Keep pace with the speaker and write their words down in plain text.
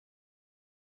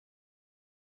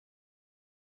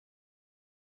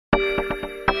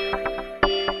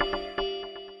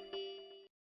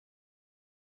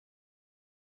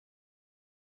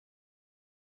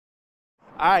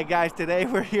All right, guys, today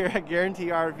we're here at Guarantee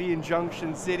RV in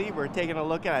Junction City. We're taking a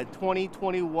look at a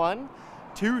 2021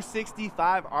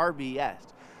 265 RBS.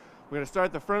 We're going to start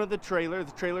at the front of the trailer.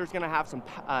 The trailer is going to have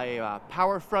a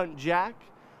power front jack,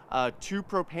 2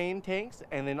 propane tanks,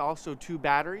 and then also 2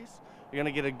 batteries. You're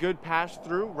going to get a good pass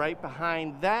through. Right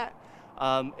behind that,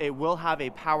 it will have a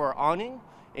power awning,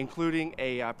 including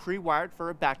a pre-wired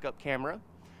for a backup camera,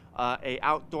 a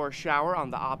outdoor shower on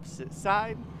the opposite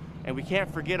side, and we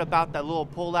can't forget about that little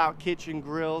pull-out kitchen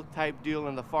grill type deal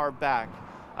in the far back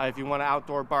if you want an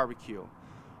outdoor barbecue.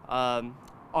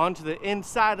 Onto the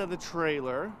inside of the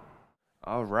trailer.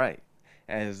 All right,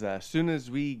 as soon as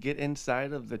we get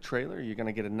inside of the trailer, you're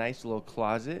gonna get a nice little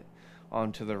closet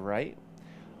onto the right.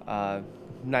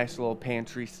 Nice little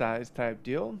pantry size type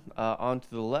deal. Onto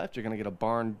the left, you're gonna get a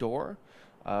barn door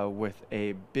with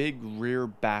a big rear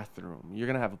bathroom. You're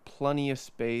gonna have plenty of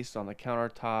space on the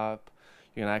countertop.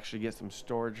 You're gonna actually get some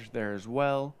storage there as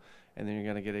well, and then you're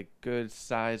gonna get a good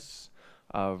size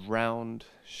round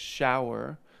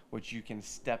shower which you can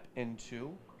step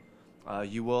into.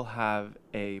 You will have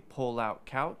a pull-out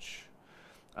couch,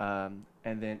 and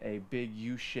then a big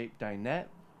U-shaped dinette.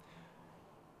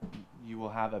 You will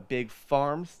have a big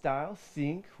farm style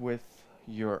sink with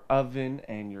your oven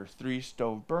and your 3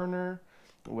 stove burner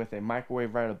with a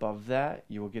microwave right above that.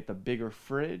 You will get the bigger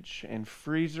fridge and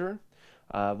freezer.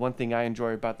 One thing I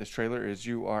enjoy about this trailer is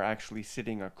you are actually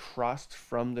sitting across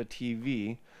from the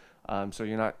TV, so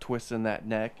you're not twisting that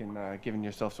neck and giving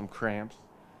yourself some cramps.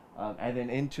 And then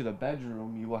into the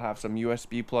bedroom, you will have some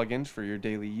USB plugins for your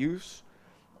daily use,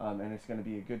 and it's going to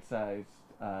be a good sized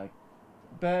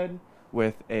bed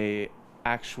with a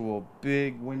actual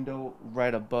big window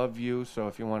right above you, so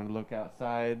if you want to look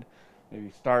outside,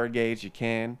 maybe stargaze, you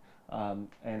can, and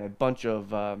a bunch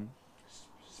of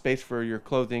space for your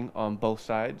clothing on both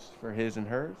sides for his and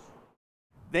hers.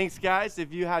 Thanks, guys.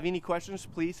 If you have any questions,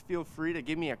 please feel free to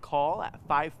give me a call at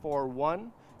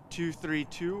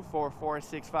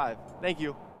 541-232-4465. Thank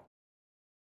you.